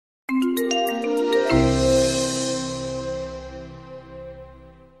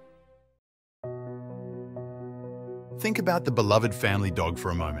Think about the beloved family dog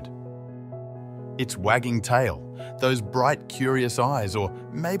for a moment. Its wagging tail, those bright, curious eyes, or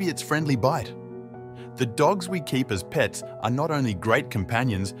maybe its friendly bite. The dogs we keep as pets are not only great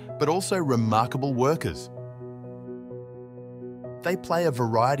companions, but also remarkable workers. They play a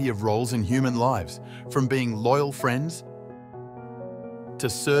variety of roles in human lives, from being loyal friends to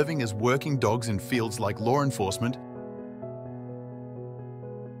serving as working dogs in fields like law enforcement,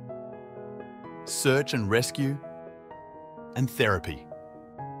 search and rescue, and therapy.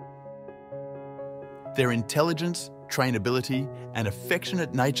 Their intelligence, trainability, and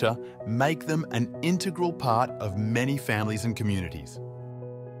affectionate nature make them an integral part of many families and communities.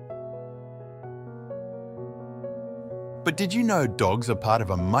 But did you know dogs are part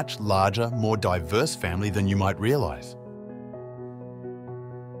of a much larger, more diverse family than you might realize?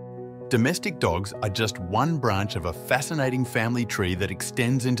 Domestic dogs are just one branch of a fascinating family tree that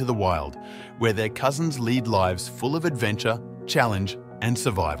extends into the wild, where their cousins lead lives full of adventure, challenge, and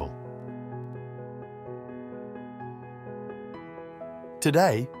survival.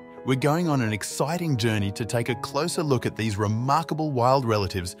 Today, we're going on an exciting journey to take a closer look at these remarkable wild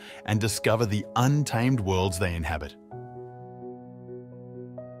relatives and discover the untamed worlds they inhabit.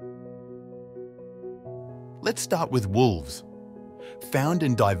 Let's start with wolves. Found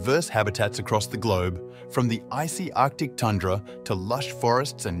in diverse habitats across the globe, from the icy Arctic tundra to lush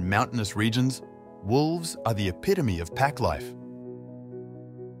forests and mountainous regions, wolves are the epitome of pack life.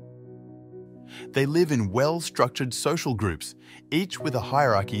 They live in well-structured social groups, each with a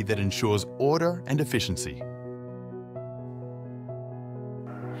hierarchy that ensures order and efficiency.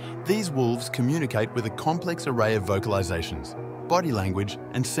 These wolves communicate with a complex array of vocalizations, body language,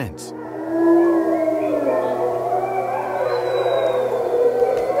 and sense.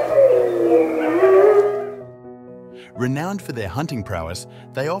 Renowned for their hunting prowess,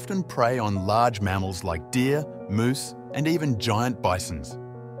 they often prey on large mammals like deer, moose, and even giant bisons.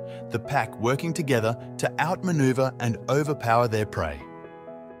 The pack working together to outmaneuver and overpower their prey.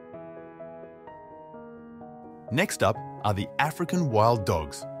 Next up are the African wild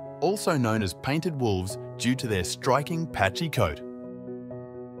dogs, also known as painted wolves due to their striking patchy coat.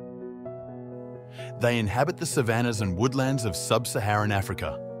 They inhabit the savannas and woodlands of sub-Saharan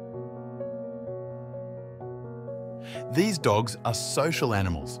Africa. These dogs are social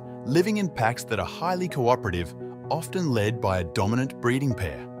animals, living in packs that are highly cooperative, often led by a dominant breeding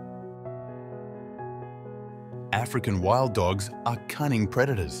pair. African wild dogs are cunning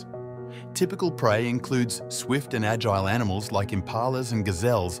predators. Typical prey includes swift and agile animals like impalas and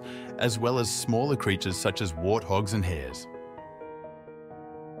gazelles, as well as smaller creatures such as warthogs and hares.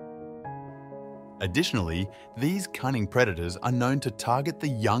 Additionally, these cunning predators are known to target the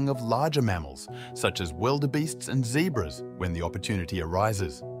young of larger mammals, such as wildebeests and zebras, when the opportunity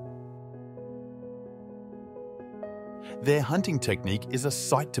arises. Their hunting technique is a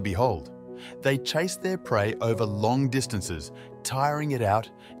sight to behold. They chase their prey over long distances, tiring it out,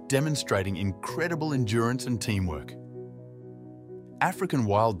 demonstrating incredible endurance and teamwork. African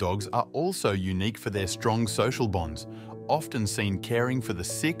wild dogs are also unique for their strong social bonds, often seen caring for the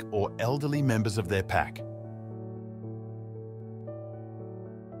sick or elderly members of their pack.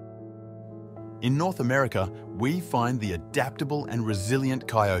 In North America, we find the adaptable and resilient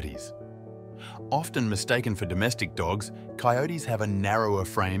coyotes. Often mistaken for domestic dogs, coyotes have a narrower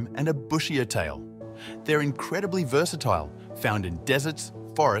frame and a bushier tail. They're incredibly versatile, found in deserts,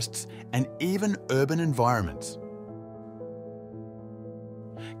 forests, and even urban environments.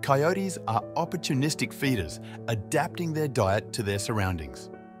 Coyotes are opportunistic feeders, adapting their diet to their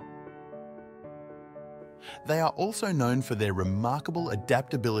surroundings. They are also known for their remarkable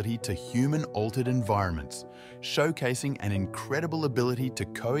adaptability to human-altered environments, showcasing an incredible ability to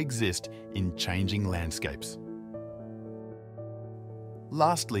coexist in changing landscapes.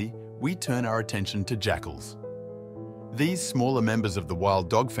 Lastly, we turn our attention to jackals. These smaller members of the wild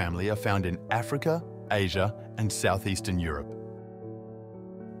dog family are found in Africa, Asia, and southeastern Europe.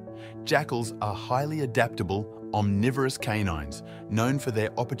 Jackals are highly adaptable, omnivorous canines, known for their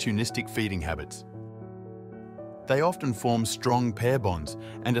opportunistic feeding habits. They often form strong pair bonds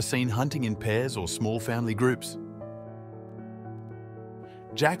and are seen hunting in pairs or small family groups.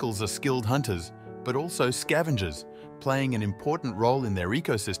 Jackals are skilled hunters, but also scavengers, playing an important role in their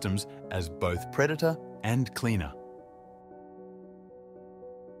ecosystems as both predator and cleaner.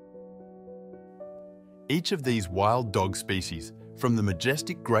 Each of these wild dog species, from the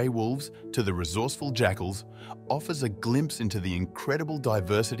majestic grey wolves to the resourceful jackals, offers a glimpse into the incredible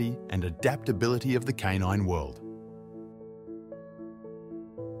diversity and adaptability of the canine world.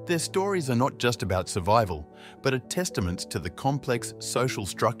 Their stories are not just about survival, but are testaments to the complex social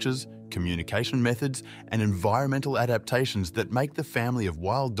structures, communication methods, and environmental adaptations that make the family of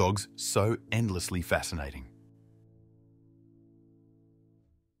wild dogs so endlessly fascinating.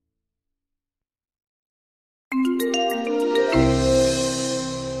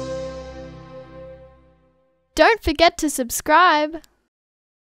 Don't forget to subscribe.